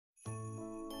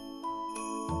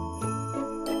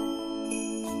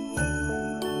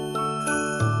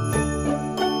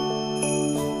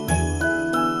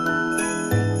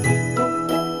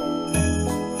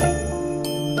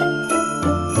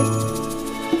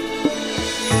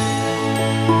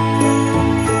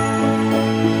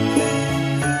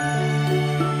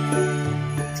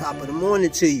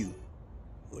morning to you.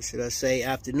 Or should I say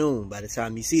afternoon? By the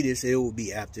time you see this, it will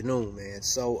be afternoon, man.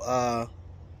 So,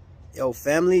 yo,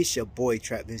 family, it's your boy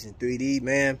Trapvision 3D,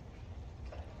 man.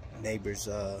 Neighbors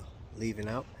leaving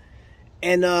out.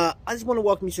 And I just want to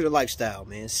welcome you to the lifestyle,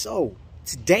 man. So,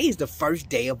 today is the first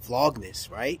day of Vlogmas,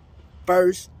 right?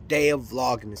 First day of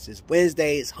Vlogmas. It's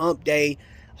Wednesday, it's hump day.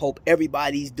 Hope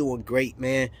everybody's doing great,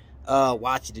 man.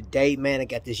 Watching today, man. I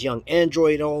got this young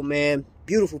Android on, man.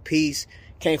 Beautiful piece.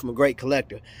 Came from a great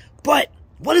collector. But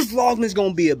what is Vlogmas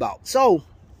gonna be about? So,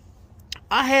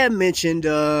 I had mentioned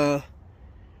we're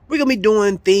gonna be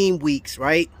doing theme weeks,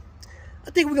 right?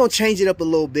 I think we're gonna change it up a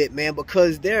little bit, man,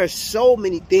 because there are so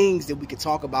many things that we could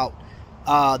talk about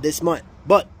this month.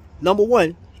 But number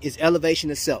one is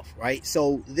elevation of self, right?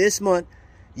 So this month,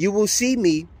 you will see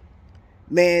me,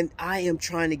 man. I am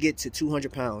trying to get to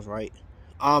 200 pounds, right?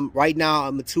 Right now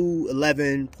I'm a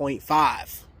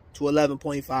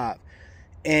 211.5,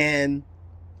 and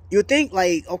you think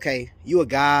like, okay, you a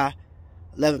guy,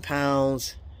 11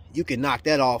 pounds, you can knock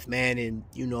that off, man, in,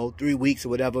 3 weeks or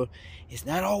whatever. It's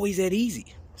not always that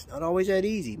easy. It's not always that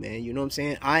easy, man. You know what I'm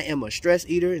saying? I am a stress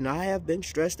eater, and I have been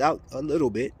stressed out a little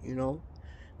bit,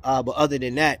 But other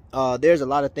than that, there's a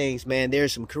lot of things, man.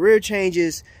 There's some career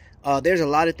changes. There's a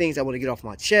lot of things I want to get off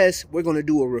my chest. We're going to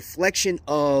do a reflection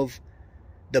of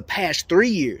the past 3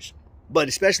 years. But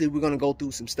especially, we're going to go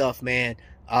through some stuff, man.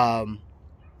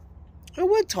 I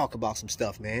would talk about some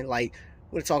stuff, man. Like,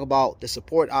 we're going to talk about the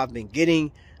support I've been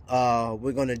getting.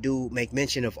 We're going to make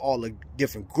mention of all the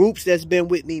different groups that's been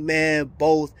with me, man.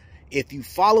 Both, if you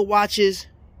follow watches,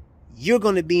 you're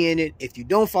going to be in it. If you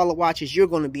don't follow watches, you're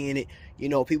going to be in it.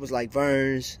 People's like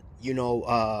Verns,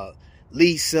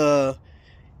 Lisa,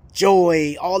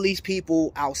 Joy, all these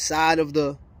people outside of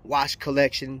the watch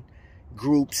collection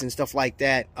groups and stuff like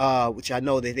that, which I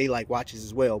know that they like watches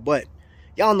as well. But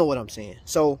y'all know what I'm saying.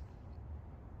 So,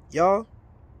 y'all,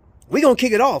 we gonna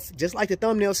kick it off just like the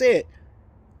thumbnail said.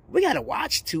 We got a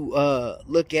watch to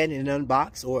look at and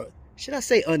unbox, or should I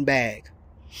say unbag?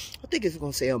 I think it's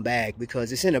gonna say unbag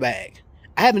because it's in a bag.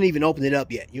 I haven't even opened it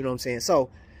up yet. You know what I'm saying? So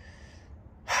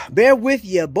bear with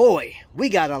ya, boy. We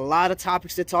got a lot of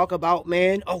topics to talk about,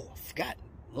 man. Oh, I forgot.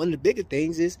 One of the bigger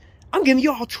things is I'm giving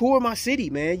y'all a tour of my city,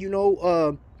 man.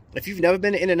 If you've never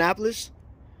been to Indianapolis,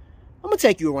 I'm gonna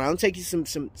take you around. Take you some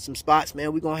spots,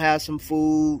 man. We're gonna have some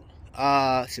food,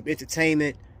 some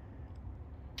entertainment.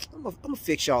 I'm gonna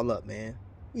fix y'all up, man.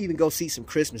 We even go see some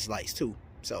Christmas lights too.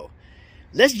 So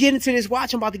let's get into this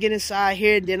watch. I'm about to get inside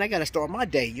here, and then I gotta start my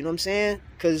day. You know what I'm saying?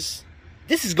 Because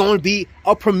this is going to be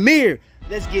a premiere.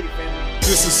 Let's get it, family.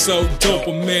 This is so dope,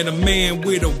 a man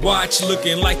with a watch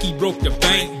looking like he broke the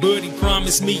bank, but he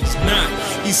promised me he's not.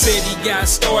 He said he got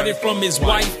started from his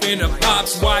wife and a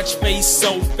pop's watch, face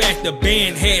so fat the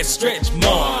band had stretch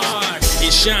marks.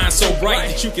 It shines so bright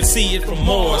that you can see it from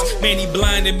Mars. Man, he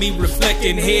blinded me,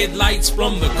 reflecting headlights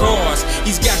from the cars.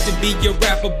 He's got to be a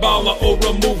rapper, baller, or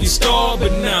a movie star,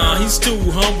 but nah, he's too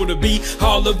humble to be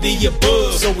all of the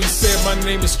above. So he said, my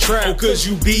name is Trap, oh, cause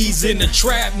you bees in the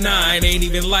trap. Nah, it ain't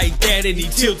even like that, and he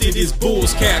tilted his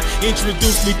bull's cap.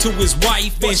 Introduced me to his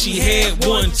wife, and she had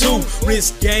one too.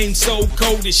 Wrist game so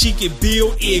cold that she could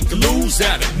build igloos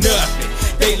out of nothing.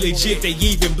 They legit, they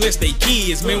even bless their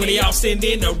kids. Man, when they all stand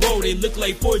in a row, they look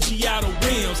like 4G out of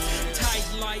rims. Tight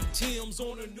like Tim's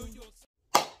on a New York.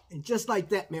 And just like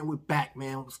that, man, we're back,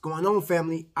 man. What's going on,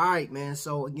 family? All right, man.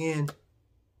 So again,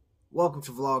 welcome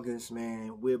to Vlogmas,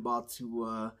 man. We're about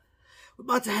to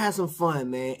have some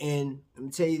fun, man. And let me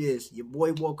tell you this: your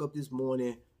boy woke up this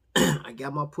morning. I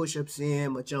got my push-ups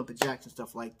in, my jumping jacks and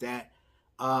stuff like that.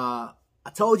 I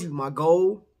told you my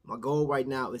goal right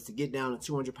now is to get down to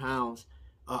 200 pounds.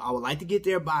 I would like to get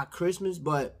there by Christmas,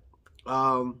 but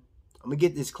I'm gonna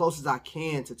get as close as I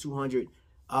can to 200.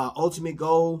 Ultimate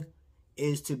goal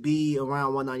is to be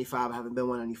around 195. I haven't been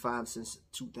 195 since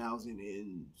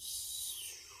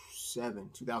 2007,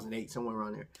 2008, somewhere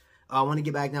around there. I want to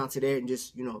get back down to there and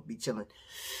just, be chilling.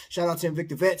 Shout out to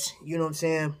Invicta Vets. You know what I'm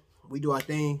saying? We do our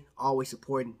thing, always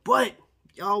supporting. But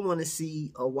y'all want to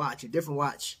see a watch, a different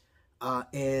watch.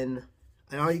 And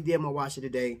I already did my watch of the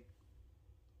day.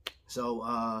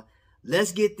 So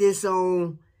let's get this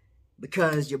on,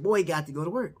 because your boy got to go to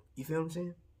work. You feel what I'm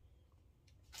saying?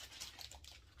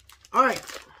 All right.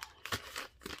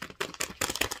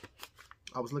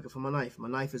 I was looking for my knife. My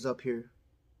knife is up here.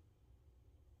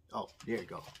 Oh, there you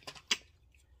go.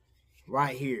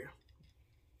 Right here.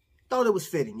 Thought it was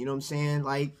fitting, you know what I'm saying?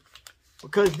 Like,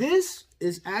 because this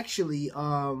is actually,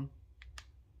 I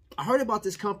heard about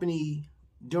this company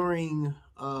during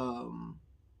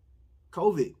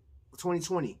COVID,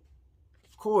 2020.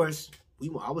 Of course,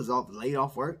 I was laid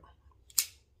off work.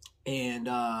 And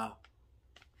I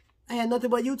had nothing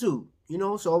but YouTube, you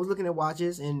know, so I was looking at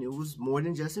watches, and it was more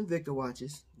than just Invicta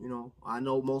watches. You know, I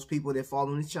know most people that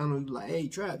follow this channel like, hey,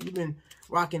 Trap, you've been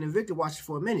rocking Invicta watches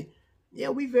for a minute. Yeah,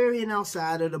 we varying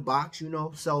outside of the box, you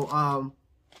know. So I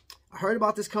heard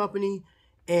about this company,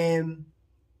 and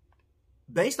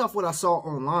based off what I saw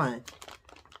online,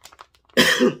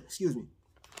 excuse me,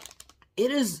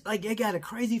 it is like they got a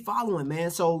crazy following,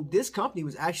 man. So this company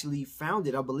was actually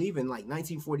founded, I believe, in like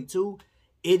 1942.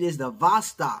 It is the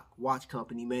Vostok watch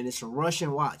company, man. It's a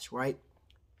Russian watch, right?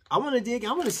 I want to dig.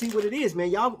 I want to see what it is,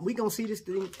 man. Y'all, we gonna see this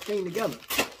thing together.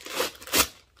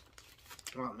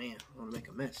 Oh man, I want to make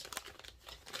a mess.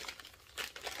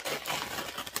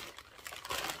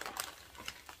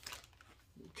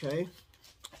 Okay,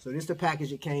 so this is the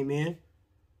package it came in.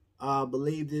 I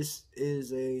believe this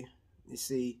is a, let's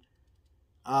see,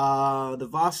 the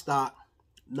Vostok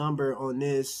number on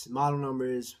this model number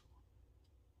is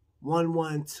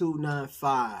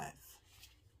 11295,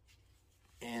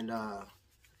 and I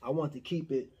want to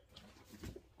keep it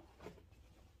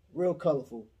real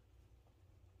colorful,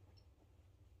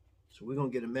 so we're gonna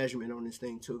get a measurement on this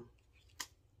thing too.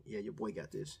 Yeah, your boy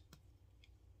got this,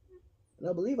 and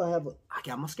I believe I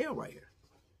got my scale right here,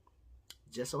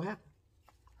 just so happened.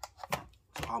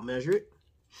 So I'll measure it.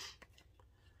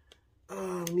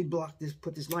 Let me block this,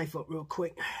 put this knife up real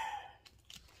quick.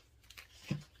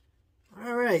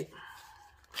 All right.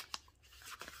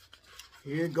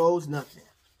 Here goes nothing.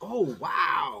 Oh,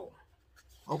 wow.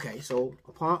 Okay, so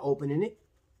upon opening it,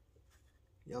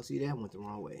 y'all see that went the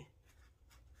wrong way.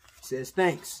 It says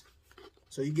thanks.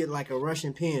 So you get like a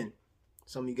Russian pen.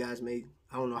 Some of you guys may,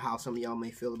 I don't know how some of y'all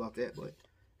may feel about that, but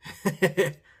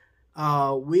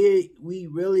we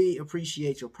really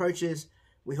appreciate your purchase.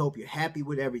 We hope you're happy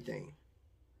with everything.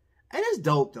 And it's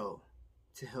dope though,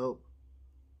 to help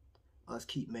us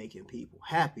keep making people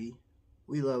happy.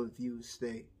 We love if you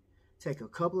take a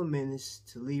couple of minutes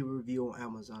to leave a review on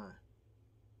Amazon.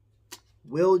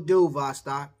 Will do,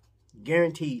 Vostok.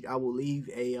 Guaranteed I will leave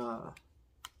a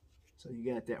so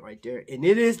you got that right there. And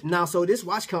it is now, so this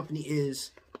watch company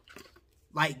is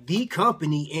like the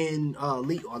company in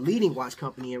leading watch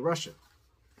company in Russia.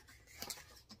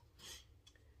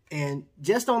 And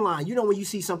just online, you know, when you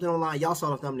see something online, y'all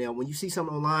saw the thumbnail. When you see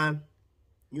something online,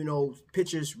 you know,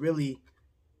 pictures really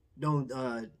don't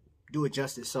do it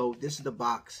justice. So this is the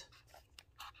box.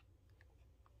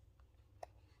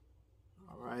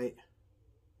 All right.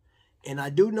 And I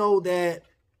do know that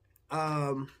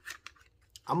I'm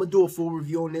going to do a full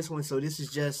review on this one. So this is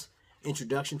just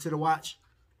introduction to the watch.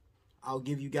 I'll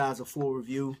give you guys a full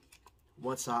review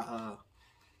once I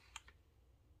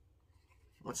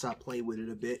play with it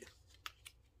a bit.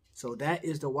 So that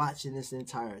is the watch in its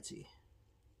entirety.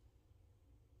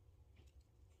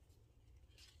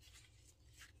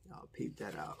 Y'all peep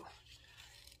that out.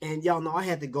 And y'all know I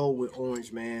had to go with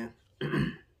orange, man.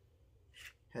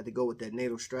 Had to go with that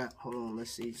NATO strap. Hold on,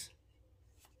 let's see.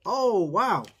 Oh,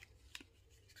 wow.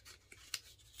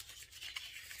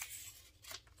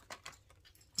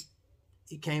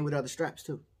 It came with other straps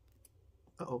too.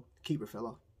 Uh-oh, the keeper fell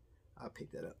off. I'll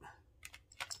pick that up.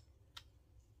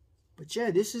 But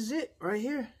yeah, this is it right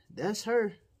here. That's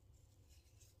her.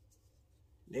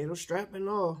 NATO strap and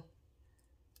all.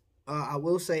 I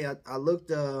will say I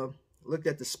looked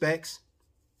at the specs,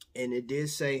 and it did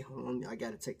say, hold on, I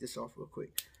gotta take this off real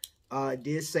quick. It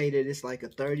did say that it's like a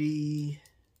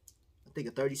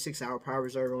 36-hour power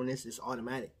reserve on this. It's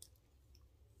automatic.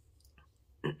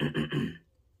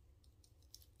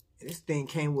 This thing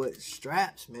came with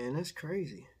straps, man. That's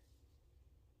crazy.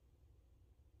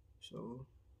 So,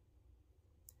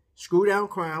 screw down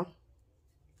crown.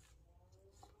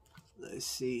 Let's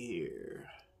see here.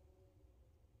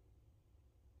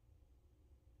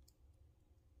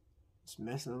 Just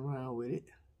messing around with it.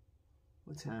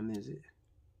 What time is it?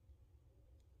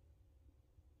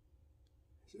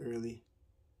 It's early.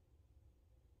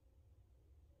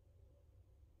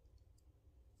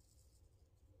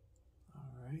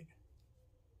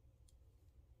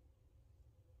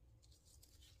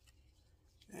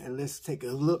 And let's take a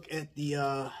look at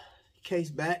the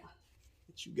case back.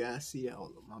 Let you guys see that.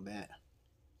 Oh, my bad.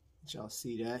 Let y'all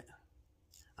see that.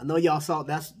 I know y'all saw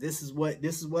this is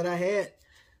what I had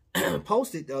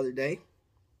posted the other day.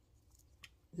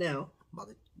 Now, I'm about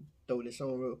to throw this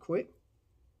on real quick.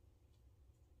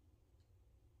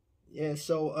 Yeah,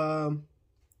 so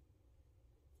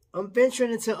I'm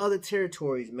venturing into other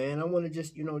territories, man. I want to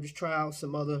just try out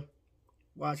some other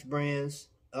watch brands.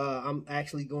 I'm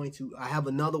actually going to, I have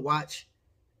another watch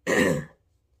that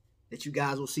you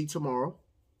guys will see tomorrow.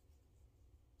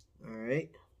 All right.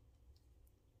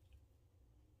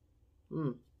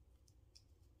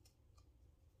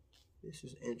 This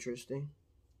is interesting.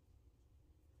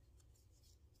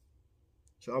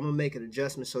 So I'm going to make an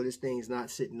adjustment so this thing is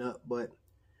not sitting up, but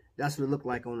that's what it looked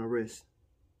like on the wrist.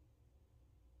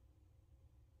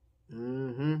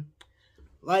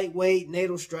 Lightweight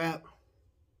natal strap.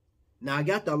 Now I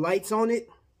got the lights on it,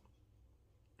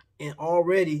 and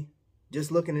already,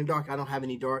 just looking in the dark, I don't have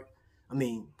any dark. I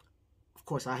mean, of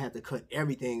course, I have to cut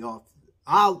everything off.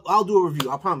 I'll do a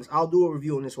review. I promise. I'll do a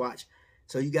review on this watch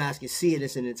so you guys can see it in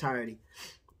its entirety,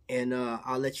 and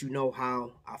I'll let you know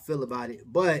how I feel about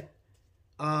it. But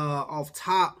off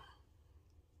top,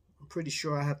 I'm pretty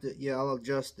sure I have to. Yeah, I'll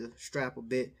adjust the strap a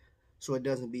bit so it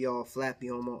doesn't be all flappy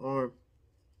on my arm.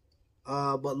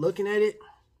 But looking at it,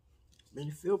 really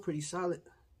feel pretty solid.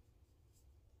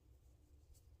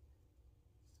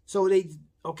 So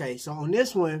okay, so on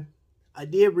this one, I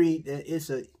did read that it's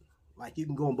like you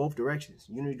can go in both directions,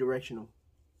 unidirectional.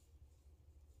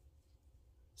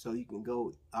 So you can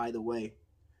go either way.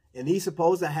 And these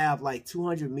supposed to have like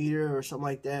 200 meter or something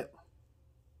like that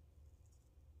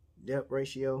depth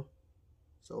ratio.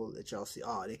 So let y'all see.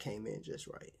 Oh, they came in just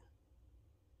right.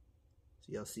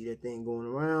 So y'all see that thing going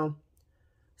around.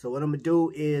 So what I'm gonna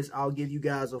do is I'll give you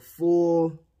guys a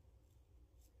full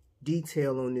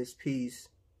detail on this piece.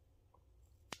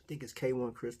 I think it's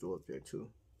K1 crystal up there too.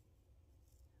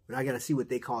 But I gotta see what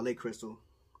they call their crystal,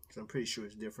 because I'm pretty sure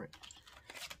it's different.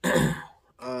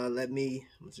 Let me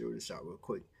zero this out real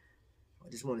quick. I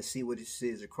just want to see what it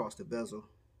says across the bezel.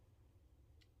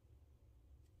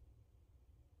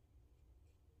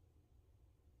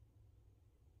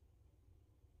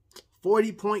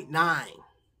 .9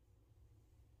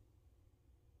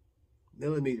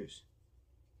 millimeters.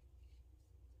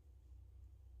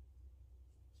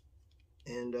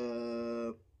 And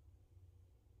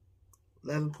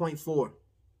 11.4.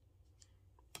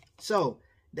 So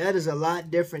that is a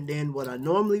lot different than what I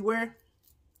normally wear.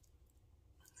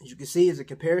 As you can see, as a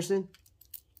comparison,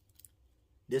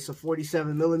 this is a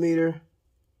 47 millimeter.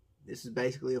 This is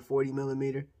basically a 40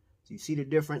 millimeter. So you see the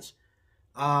difference.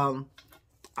 I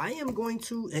am going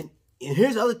to, and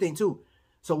here's the other thing too.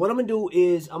 So what I'm gonna do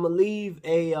is I'm gonna leave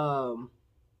a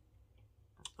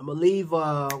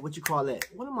what you call that?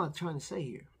 What am I trying to say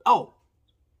here? Oh,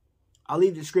 I'll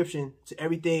leave the description to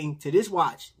everything to this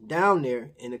watch down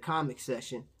there in the comment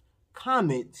section. I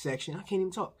can't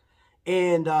even talk.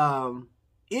 And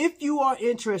if you are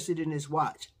interested in this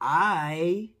watch,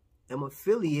 I am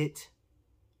affiliate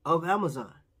of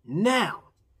Amazon. Now,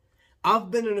 I've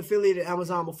been an affiliate of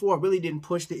Amazon before. I really didn't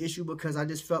push the issue because I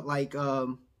just felt like I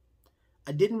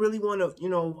didn't really want to, you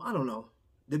know, I don't know.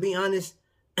 To be honest,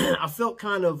 I felt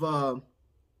kind of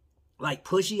like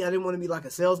pushy. I didn't want to be like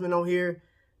a salesman on here.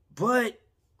 But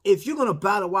if you're going to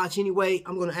buy the watch anyway,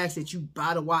 I'm going to ask that you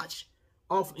buy the watch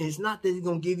off. And it's not that it's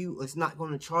going to give you, it's not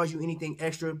going to charge you anything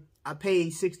extra. I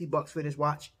paid $60 for this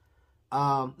watch.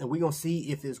 And we're going to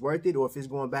see if it's worth it or if it's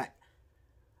going back.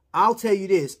 I'll tell you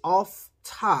this, off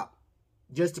top,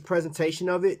 just the presentation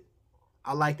of it,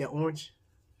 I like that orange.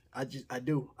 I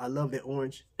do. I love that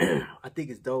orange. I think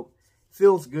it's dope.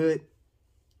 Feels good.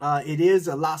 It is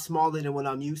a lot smaller than what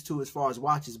I'm used to as far as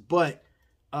watches, but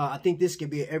I think this can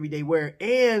be an everyday wear.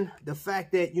 And the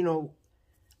fact that, you know,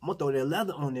 I'm going to throw that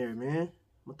leather on there, man.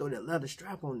 I'm going to throw that leather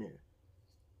strap on there.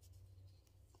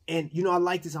 And, you know, I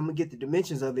like this. I'm going to get the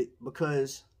dimensions of it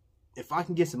because if I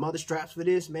can get some other straps for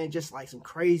this, man, just like some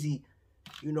crazy,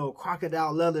 you know,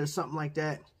 crocodile leather or something like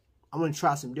that, I'm going to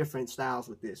try some different styles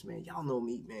with this, man. Y'all know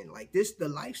me, man. Like, this the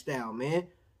lifestyle, man.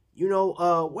 You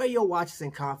know, wear your watches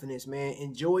in confidence, man.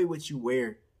 Enjoy what you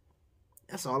wear.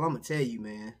 That's all I'm going to tell you,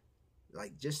 man.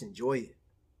 Like, just enjoy it.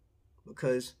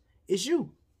 Because it's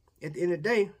you at the end of the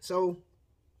day. So,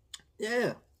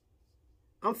 yeah.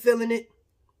 I'm feeling it.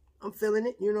 I'm feeling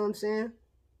it. You know what I'm saying?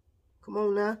 Come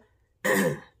on now.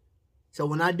 So,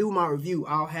 when I do my review,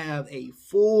 I'll have a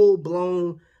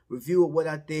full-blown review of what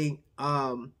I think.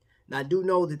 Now, I do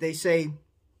know that they say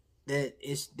that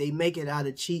they make it out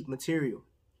of cheap material.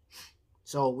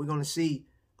 So we're going to see.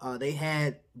 They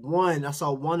had one. I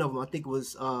saw one of them. I think it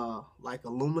was like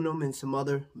aluminum and some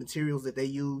other materials that they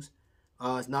use.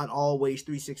 It's not always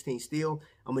 316 steel.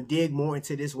 I'm going to dig more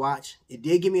into this watch. It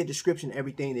did give me a description of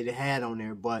everything that it had on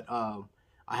there, but I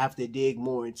have to dig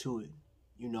more into it.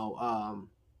 You know,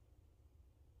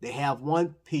 they have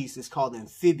one piece that's called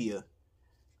Amphibia.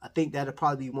 I think that'll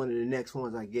probably be one of the next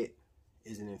ones I get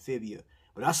is an Amphibia.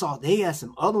 But I saw they had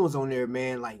some other ones on there,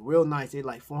 man, like real nice. They're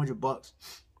like $400.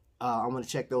 I'm going to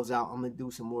check those out. I'm going to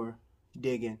do some more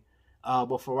digging.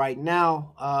 But for right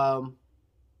now, I'm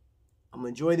going to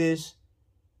enjoy this.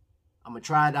 I'm going to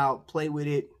try it out, play with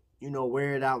it, you know,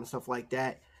 wear it out and stuff like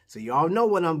that. So y'all know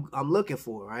what I'm looking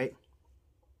for, right?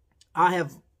 I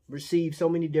have received so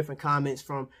many different comments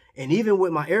from, and even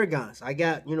with my Airguns, I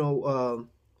got, you know,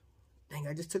 dang,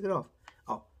 I just took it off.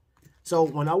 Oh, so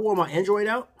when I wore my Android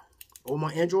out,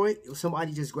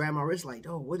 somebody just grabbed my wrist like,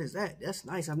 oh, what is that? That's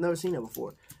nice. I've never seen that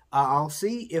before. I'll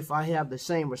see if I have the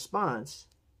same response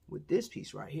with this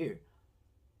piece right here.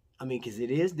 I mean, because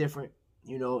it is different,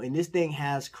 you know, and this thing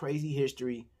has crazy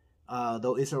history.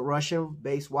 Though it's a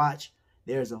Russian-based watch,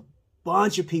 there's a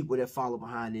bunch of people that follow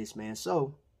behind this, man.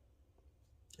 So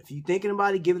if you're thinking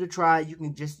about it, give it a try. You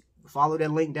can just follow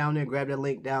that link down there, grab that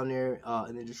link down there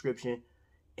in the description,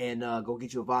 and go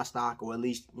get you a Vostok, or at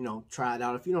least, you know, try it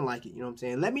out. If you don't like it, you know what I'm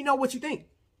saying? Let me know what you think.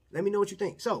 Let me know what you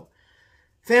think. So,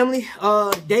 family,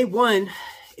 day one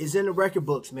is in the record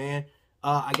books, man.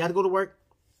 I got to go to work,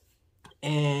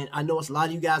 and I know it's a lot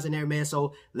of you guys in there, man.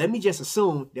 So let me just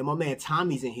assume that my man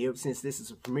Tommy's in here, since this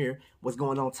is a premiere. What's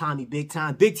going on, Tommy? Big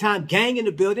time gang in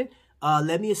the building.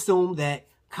 Let me assume that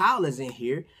Kyle is in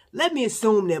here. Let me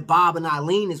assume that Bob and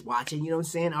Eileen is watching. You know what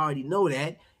I'm saying? I already know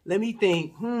that. Let me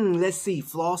think. Let's see.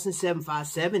 Flossin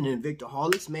 757 and Victor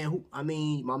Harlix, man.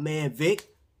 My man Vic.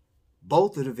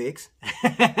 Both of the Vics.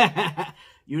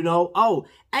 You know. Oh,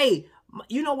 hey,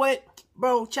 you know what,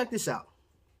 bro? Check this out.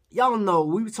 Y'all know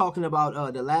we were talking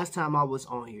about the last time I was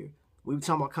on here. We were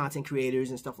talking about content creators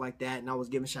and stuff like that, and I was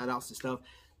giving shout outs and stuff.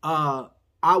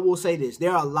 I will say this.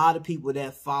 There are a lot of people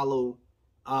that follow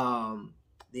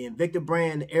the Invicta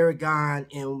brand, the Aragon,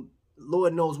 and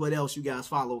Lord knows what else you guys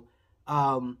follow.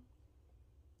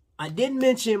 I didn't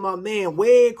mention my man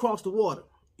way across the water.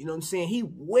 You know what I'm saying? He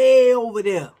way over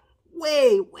there.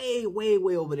 Way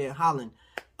over there, Holland.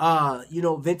 You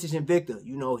know, Vintage Invicta.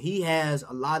 You know, he has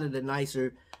a lot of the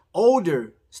nicer,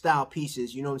 older style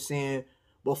pieces, you know what I'm saying?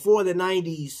 Before the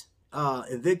 90s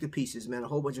Invicta pieces, man. A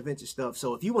whole bunch of vintage stuff.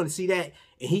 So if you want to see that,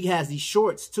 and he has these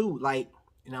shorts too, like,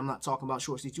 and I'm not talking about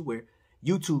shorts that you wear,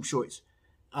 YouTube shorts.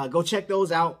 Go check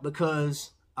those out,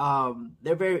 because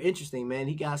they're very interesting, man.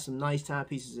 He got some nice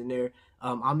timepieces in there.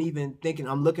 I'm even thinking,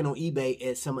 I'm looking on eBay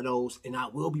at some of those, and I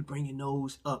will be bringing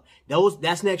those up.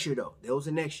 That's next year, though. Those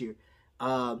are next year.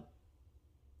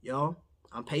 Y'all,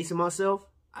 I'm pacing myself.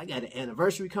 I got an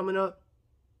anniversary coming up.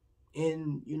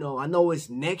 And, you know, I know it's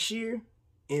next year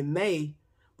in May,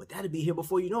 but that'll be here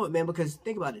before you know it, man, because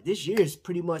think about it. This year is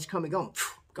pretty much come and gone.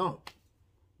 Gone.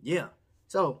 Yeah.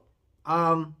 So,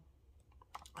 I'll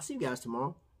see you guys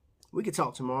tomorrow. We can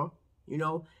talk tomorrow. You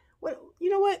know what? You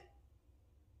know what?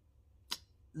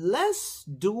 Let's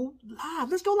do live.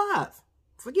 Let's go live.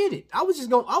 Forget it. I was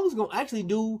gonna actually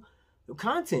do the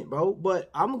content, bro. But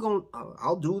I'll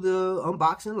do the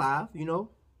unboxing live, you know,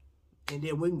 and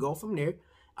then we can go from there.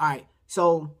 All right.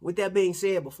 So with that being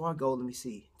said, before I go, let me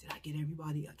see. Did I get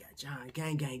everybody? I got John,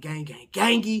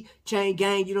 gangy, chain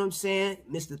gang. You know what I'm saying?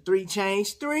 Mr. 3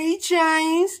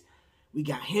 Chains. We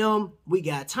got him. We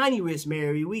got Tiny Wrist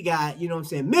Mary. We got, you know what I'm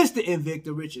saying, Mr.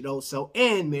 Invicta, Richard Oso,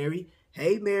 and Mary.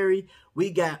 Hey, Mary.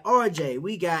 We got RJ.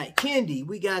 We got Kendi.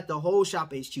 We got the whole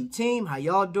Shop HQ team. How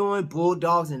y'all doing?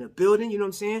 Bulldogs in the building. You know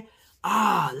what I'm saying?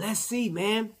 Let's see,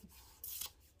 man.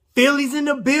 Philly's in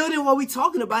the building. While we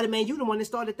talking about it, man, you the one that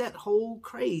started that whole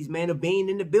craze, man, of being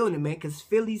in the building, man, because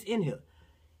Philly's in here.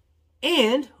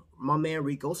 And my man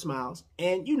Rico Smiles.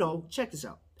 And, you know, check this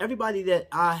out. Everybody that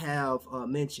I have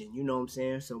mentioned, you know what I'm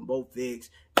saying? So both Vics,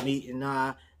 me, and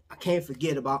I can't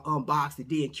forget about Unbox, the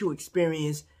D&Q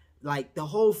experience, like the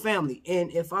whole family.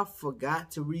 And if I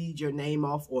forgot to read your name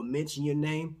off or mention your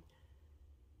name,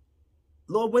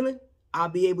 Lord willing, I'll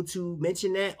be able to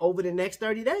mention that over the next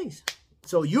 30 days.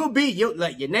 So you'll be, your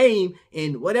name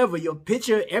and whatever, your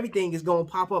picture, everything is going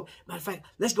to pop up. Matter of fact,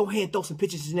 let's go ahead and throw some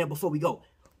pictures in there before we go.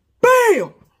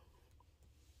 Bam!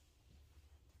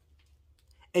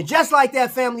 And just like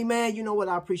that, family, man, you know what?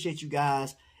 I appreciate you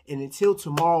guys. And until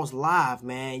tomorrow's live,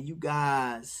 man, you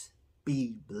guys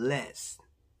be blessed.